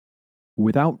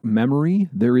Without memory,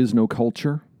 there is no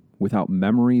culture. Without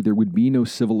memory, there would be no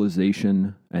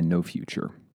civilization and no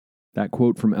future. That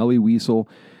quote from Elie Wiesel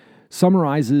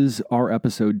summarizes our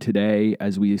episode today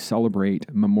as we celebrate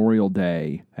Memorial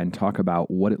Day and talk about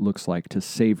what it looks like to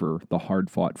savor the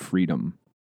hard-fought freedom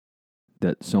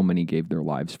that so many gave their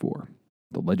lives for.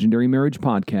 The Legendary Marriage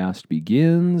Podcast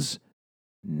begins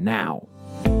now.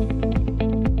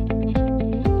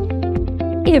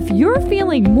 If you're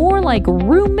feeling more like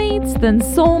roommates than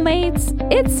soulmates,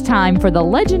 it's time for the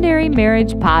Legendary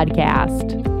Marriage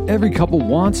Podcast. Every couple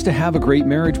wants to have a great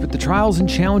marriage, but the trials and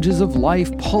challenges of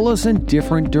life pull us in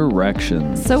different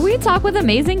directions. So we talk with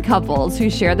amazing couples who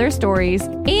share their stories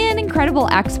and incredible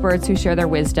experts who share their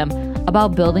wisdom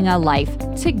about building a life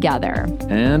together.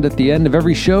 And at the end of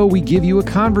every show, we give you a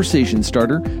conversation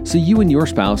starter so you and your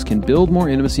spouse can build more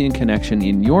intimacy and connection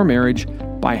in your marriage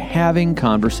by having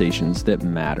conversations that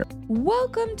matter.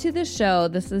 Welcome to the show.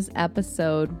 This is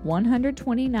episode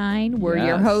 129. We're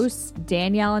your Yes. hosts,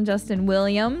 Danielle and Justin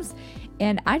Williams.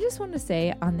 And I just want to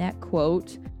say on that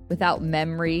quote, without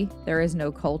memory, there is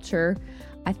no culture.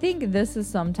 I think this is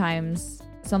sometimes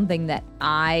something that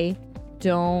I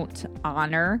don't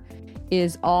honor,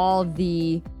 is all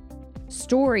the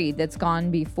story that's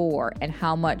gone before and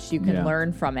how much you can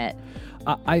learn from it.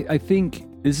 I think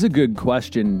this is a good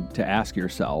question to ask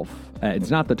yourself. It's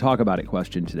not the talk about it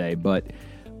question today, but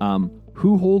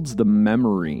who holds the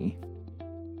memory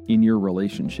in your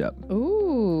relationship?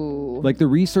 Ooh. Like the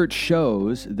research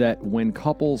shows that when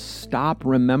couples stop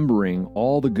remembering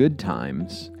all the good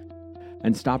times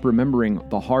and stop remembering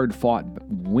the hard-fought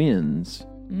wins,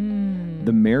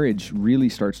 the marriage really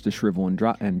starts to shrivel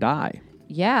and die.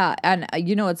 Yeah. And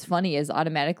you know what's funny is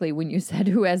automatically when you said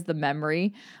who has the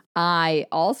memory, I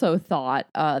also thought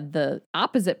the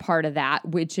opposite part of that,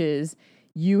 which is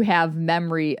you have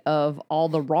memory of all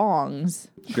the wrongs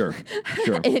Sure.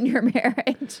 in your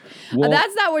marriage. Well,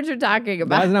 that's not what you're talking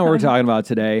about. That's not what we're talking about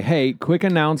today. Hey, quick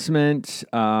announcement.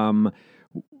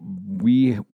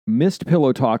 We missed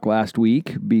Pillow Talk last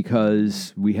week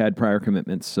because we had prior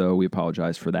commitments, so we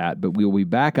apologize for that. But we'll be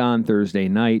back on Thursday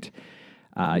night.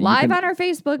 Live on our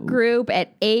Facebook group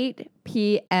at 8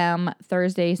 p.m.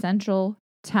 Thursday Central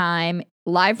Time,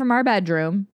 live from our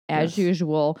bedroom, as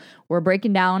usual. We're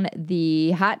breaking down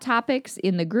the hot topics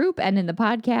in the group and in the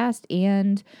podcast,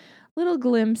 and a little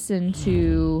glimpse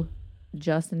into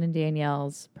Justin and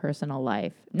Danielle's personal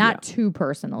life. Not too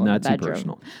personal in the bedroom. Not too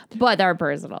personal. But they're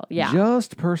personal, yeah.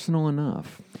 Just personal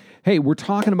enough. Hey, we're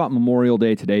talking about Memorial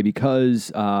Day today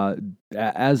because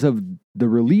as of the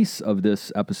release of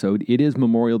this episode, it is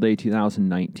Memorial Day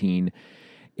 2019.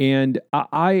 And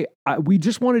we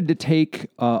just wanted to take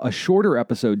a shorter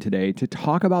episode today to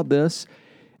talk about this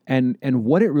and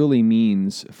what it really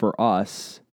means for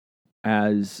us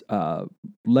as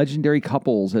legendary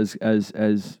couples,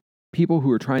 as people who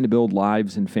are trying to build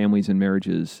lives and families and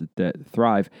marriages that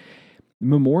thrive.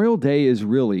 Memorial Day is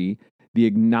really the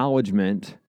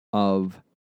acknowledgement of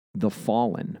the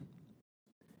fallen.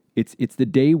 It's the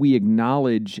day we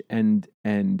acknowledge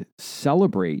and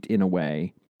celebrate in a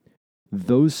way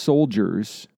those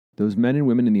soldiers, those men and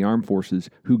women in the armed forces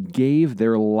who gave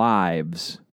their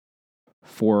lives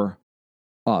for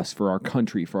us, for our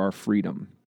country, for our freedom,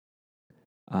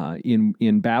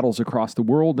 in battles across the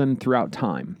world and throughout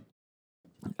time.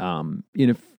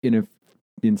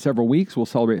 In several weeks, we'll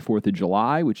celebrate 4th of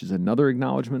July, which is another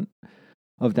acknowledgement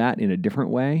of that in a different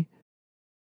way.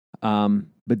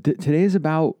 But today is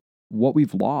about what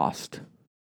we've lost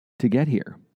to get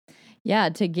here. Yeah,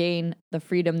 to gain the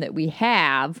freedom that we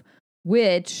have,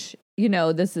 which, you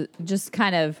know, this is just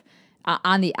kind of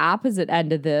on the opposite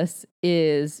end of this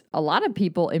is a lot of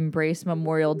people embrace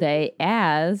Memorial Day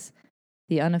as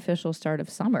the unofficial start of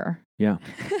summer. Yeah.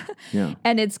 Yeah.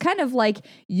 And it's kind of like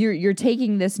you're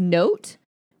taking this note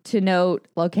to note,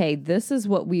 okay, this is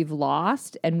what we've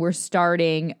lost and we're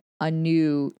starting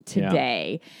anew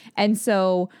today. Yeah. And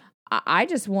so I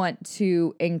just want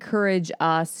to encourage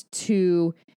us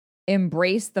to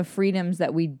embrace the freedoms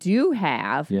that we do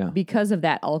have because of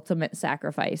that ultimate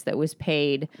sacrifice that was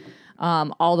paid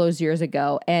all those years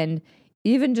ago. And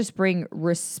even just bring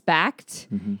respect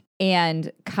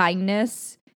and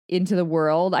kindness into the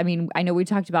world. I mean, I know we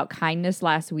talked about kindness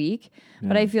last week,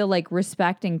 but I feel like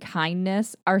respect and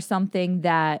kindness are something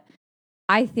that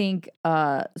I think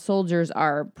soldiers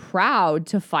are proud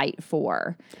to fight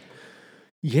for.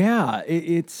 Yeah,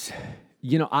 it's,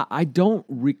 you know, I don't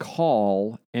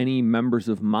recall any members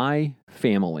of my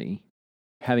family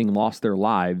having lost their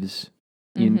lives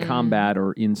in combat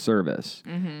or in service.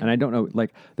 And I don't know,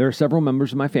 like there are several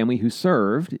members of my family who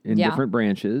served in different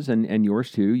branches, and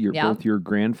yours too. Both your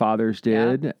grandfathers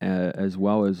did, as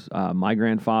well as my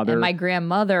grandfather. And my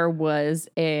grandmother was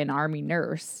an Army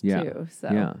nurse too.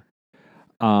 So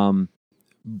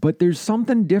but there's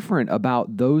something different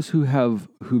about those who've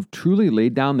truly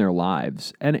laid down their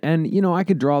lives. And you know, I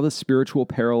could draw the spiritual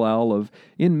parallel of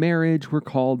in marriage, we're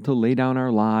called to lay down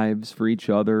our lives for each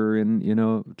other in, you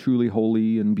know, truly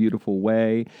holy and beautiful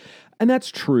way. And that's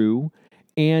true.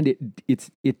 And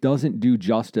it doesn't do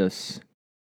justice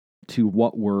to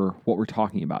what we're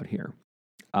talking about here.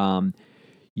 You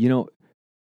know,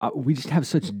 we just have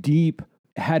such deep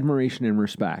admiration and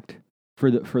respect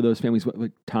for those families,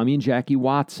 like Tommy and Jackie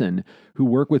Watson, who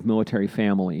work with military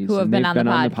families, who have been on the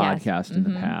podcast in the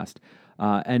past,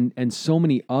 and so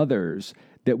many others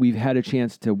that we've had a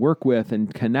chance to work with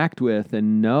and connect with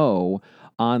and know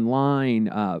online.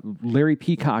 Larry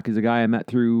Peacock is a guy I met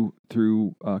through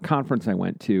a conference I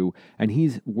went to, and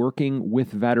he's working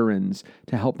with veterans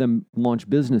to help them launch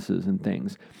businesses and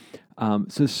things.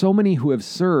 So many who have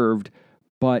served,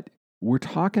 but we're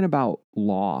talking about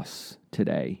loss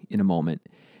today in a moment.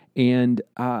 And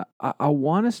I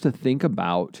want us to think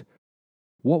about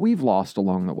what we've lost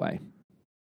along the way.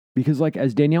 Because like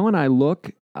as Danielle and I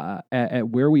look at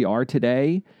where we are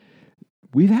today,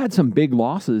 we've had some big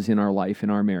losses in our life,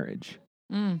 in our marriage.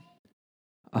 Like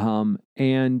I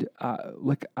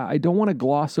don't want to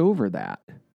gloss over that.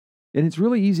 And it's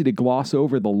really easy to gloss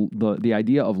over the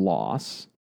idea of loss,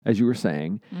 as you were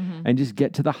saying, and just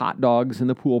get to the hot dogs and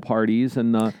the pool parties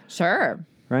and the... Sure.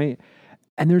 Right?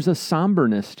 And there's a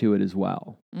somberness to it as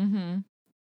well.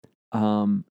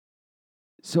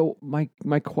 So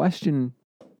my question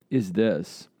is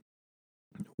this: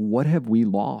 what have we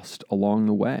lost along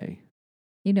the way?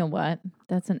 You know what?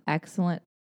 That's an excellent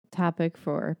topic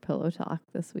for Pillow Talk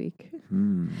this week.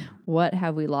 What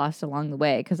have we lost along the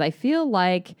way? Because I feel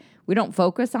like we don't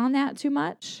focus on that too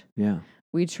much. Yeah.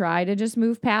 We try to just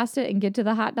move past it and get to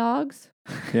the hot dogs.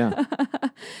 Yeah.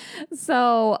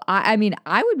 So, I mean,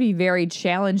 I would be very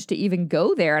challenged to even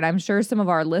go there. And I'm sure some of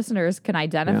our listeners can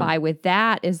identify with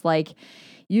that, is like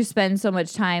you spend so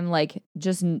much time like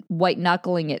just white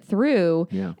knuckling it through.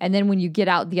 Yeah. And then when you get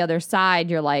out the other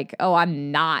side, you're like, oh,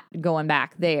 I'm not going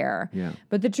back there. Yeah.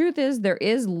 But the truth is there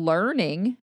is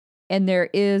learning, and there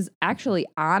is actually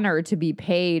honor to be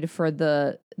paid for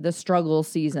the struggle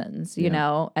seasons, you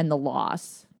know, and the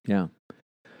loss. Yeah.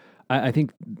 I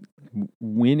think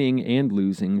winning and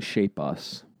losing shape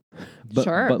us.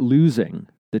 But losing,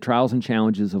 the trials and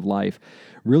challenges of life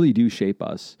really do shape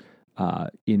us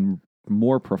in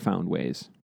more profound ways.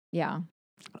 Yeah.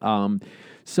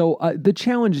 So the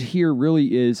challenge here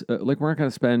really is, like, we're not going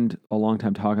to spend a long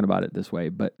time talking about it this way,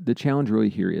 but the challenge really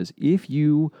here is, if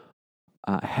you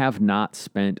have not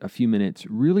spent a few minutes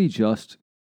really just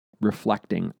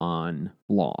reflecting on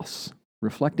loss,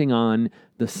 reflecting on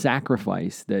the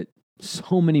sacrifice that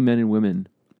so many men and women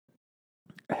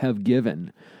have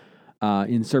given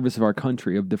in service of our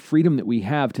country, of the freedom that we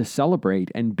have to celebrate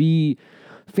and be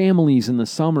families in the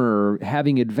summer,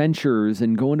 having adventures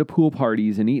and going to pool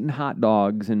parties and eating hot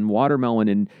dogs and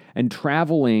watermelon and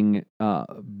traveling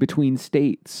between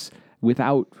states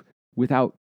without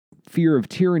fear of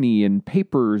tyranny and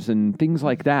papers and things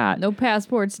like that. No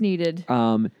passports needed.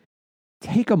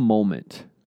 Take a moment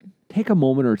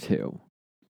or two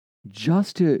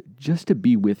just to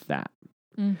be with that.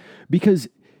 Because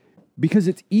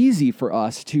it's easy for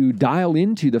us to dial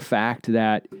into the fact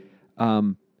that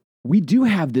we do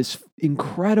have this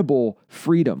incredible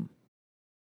freedom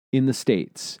in the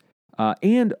States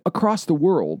and across the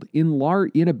world,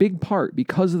 in a big part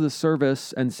because of the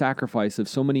service and sacrifice of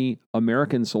so many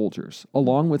American soldiers,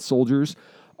 along with soldiers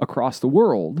across the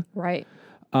world. Right.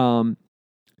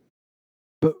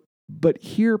 But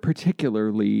here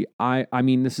particularly, I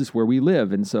mean, this is where we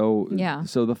live, and so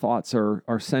the thoughts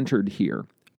are centered here.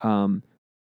 I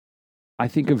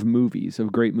think of movies,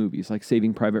 of great movies like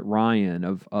Saving Private Ryan,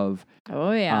 of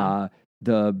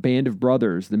the Band of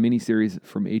Brothers, the miniseries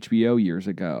from HBO years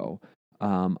ago.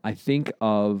 I think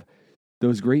of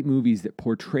those great movies that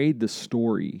portrayed the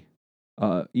story,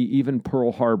 even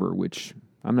Pearl Harbor, which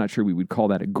I'm not sure we would call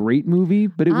that a great movie,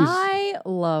 but it was... I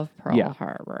love Pearl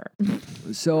Harbor.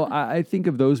 So I think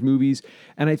of those movies,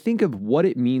 and I think of what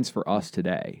it means for us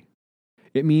today.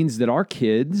 It means that our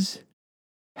kids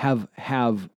have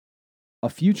a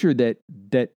future that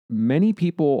many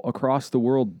people across the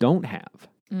world don't have.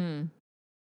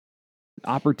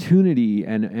 Opportunity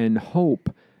and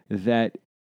hope that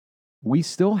we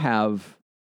still have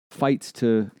fights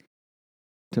to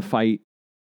fight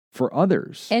for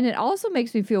others. And it also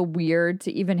makes me feel weird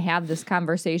to even have this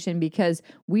conversation because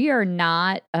we are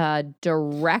not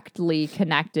directly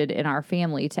connected in our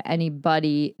family to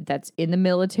anybody that's in the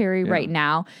military right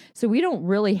now. So we don't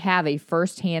really have a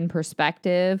firsthand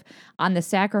perspective on the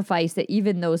sacrifice that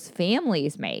even those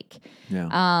families make.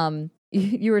 Yeah.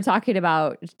 You were talking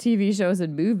about TV shows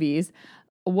and movies.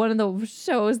 One of the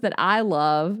shows that I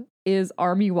love is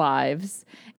Army Wives.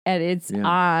 And it's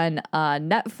on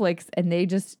Netflix, and they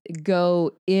just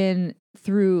go in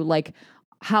through like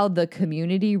how the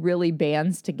community really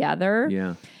bands together.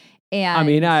 Yeah. And I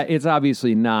mean, it's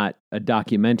obviously not a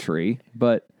documentary,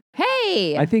 but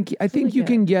hey, I think you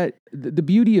can get the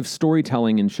beauty of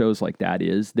storytelling in shows like that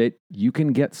is that you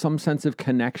can get some sense of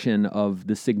connection of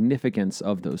the significance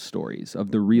of those stories,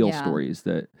 of the real stories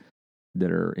that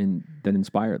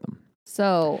inspire them.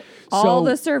 So all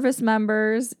the service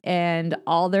members and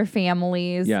all their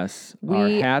families. Yes. Our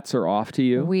hats are off to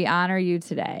you. We honor you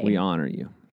today. We honor you.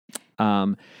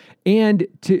 And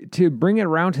to bring it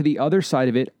around to the other side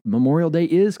of it, Memorial Day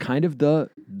is kind of the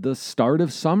start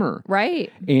of summer. Right.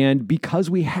 And because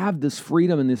we have this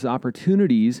freedom and these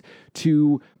opportunities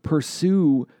to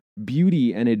pursue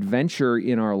beauty and adventure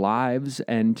in our lives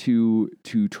and to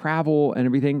travel and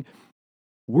everything,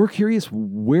 we're curious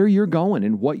where you're going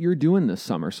and what you're doing this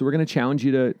summer. So we're going to challenge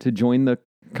you to join the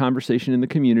conversation in the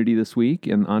community this week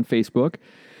and on Facebook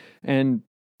and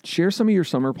share some of your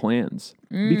summer plans.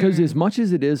 Because as much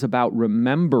as it is about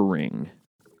remembering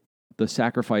the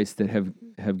sacrifice that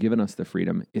have given us the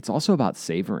freedom, it's also about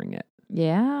savoring it.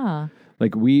 Yeah.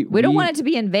 Like we don't want it to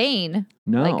be in vain.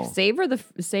 No. Like savor the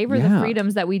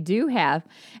freedoms that we do have.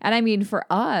 And I mean, for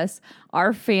us,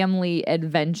 our family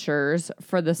adventures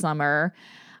for the summer,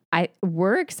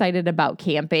 we're excited about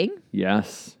camping.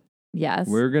 Yes. Yes.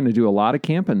 We're going to do a lot of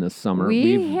camping this summer.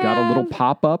 We've got a little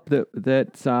pop-up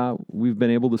that we've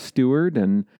been able to steward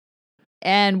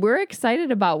and we're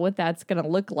excited about what that's going to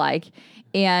look like.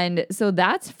 And so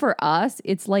that's for us.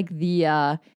 It's like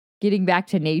the getting back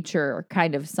to nature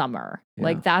kind of summer. Yeah.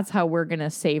 Like that's how we're going to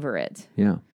savor it.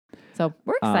 Yeah. So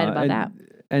we're excited about that.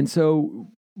 And so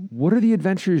what are the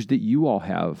adventures that you all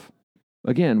have?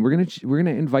 Again, we're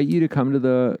gonna invite you to come to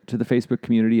the Facebook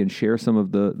community and share some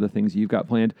of the things you've got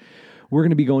planned. We're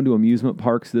gonna be going to amusement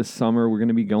parks this summer. We're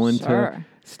gonna be going to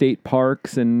state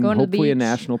parks and hopefully a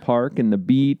national park and the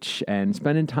beach and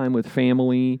spending time with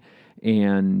family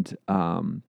and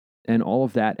all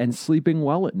of that and sleeping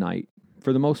well at night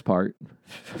for the most part.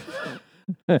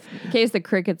 In case the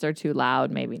crickets are too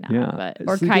loud, maybe not.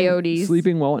 Or coyotes.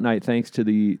 Sleeping well at night thanks to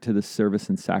the service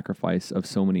and sacrifice of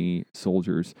so many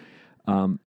soldiers.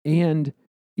 And,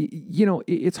 you know,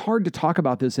 it's hard to talk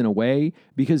about this in a way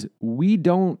because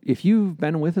if you've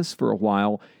been with us for a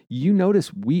while, you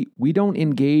notice we don't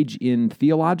engage in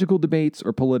theological debates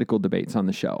or political debates on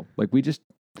the show. Like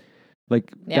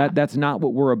that's not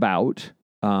what we're about.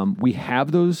 We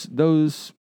have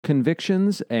those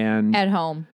convictions and at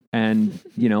home. And,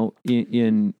 you know,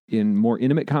 in more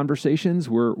intimate conversations,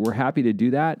 we're happy to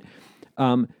do that.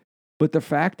 But the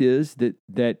fact is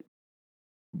that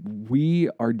we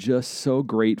are just so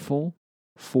grateful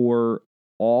for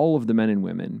all of the men and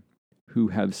women who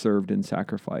have served and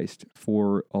sacrificed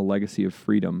for a legacy of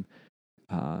freedom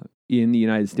in the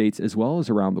United States as well as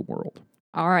around the world.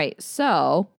 All right.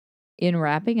 So in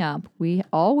wrapping up, we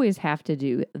always have to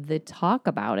do the talk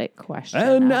about it question.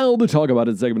 And now the talk about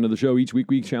it segment of the show. Each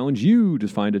week we challenge you to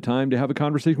find a time to have a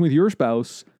conversation with your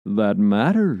spouse that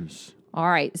matters. All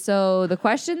right. So the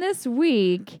question this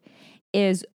week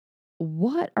is,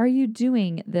 what are you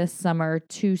doing this summer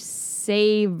to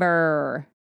savor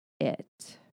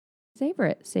it? Savor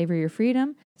it. Savor your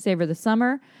freedom. Savor the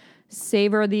summer.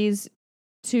 Savor these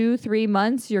 2-3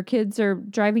 months your kids are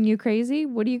driving you crazy.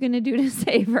 What are you going to do to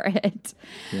savor it?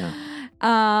 Yeah.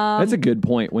 That's a good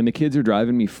point. When the kids are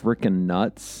driving me freaking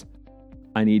nuts,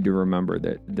 I need to remember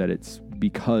that it's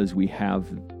because we have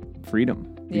freedom.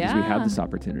 Because we have this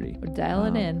opportunity. We're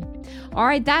dialing in. All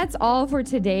right, that's all for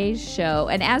today's show.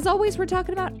 And as always, we're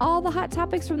talking about all the hot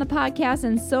topics from the podcast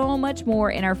and so much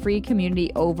more in our free community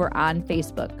over on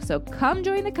Facebook. So come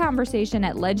join the conversation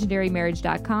at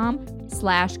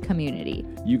legendarymarriage.com/community.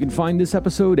 You can find this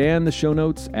episode and the show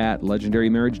notes at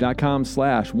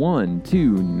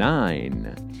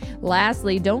legendarymarriage.com/129.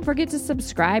 Lastly, don't forget to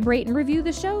subscribe, rate, and review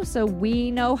the show so we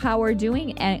know how we're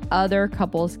doing and other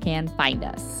couples can find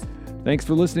us. Thanks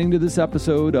for listening to this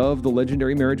episode of the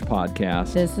Legendary Marriage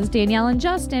Podcast. This is Danielle and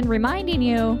Justin reminding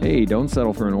you, hey, don't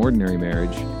settle for an ordinary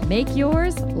marriage. Make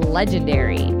yours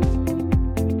legendary.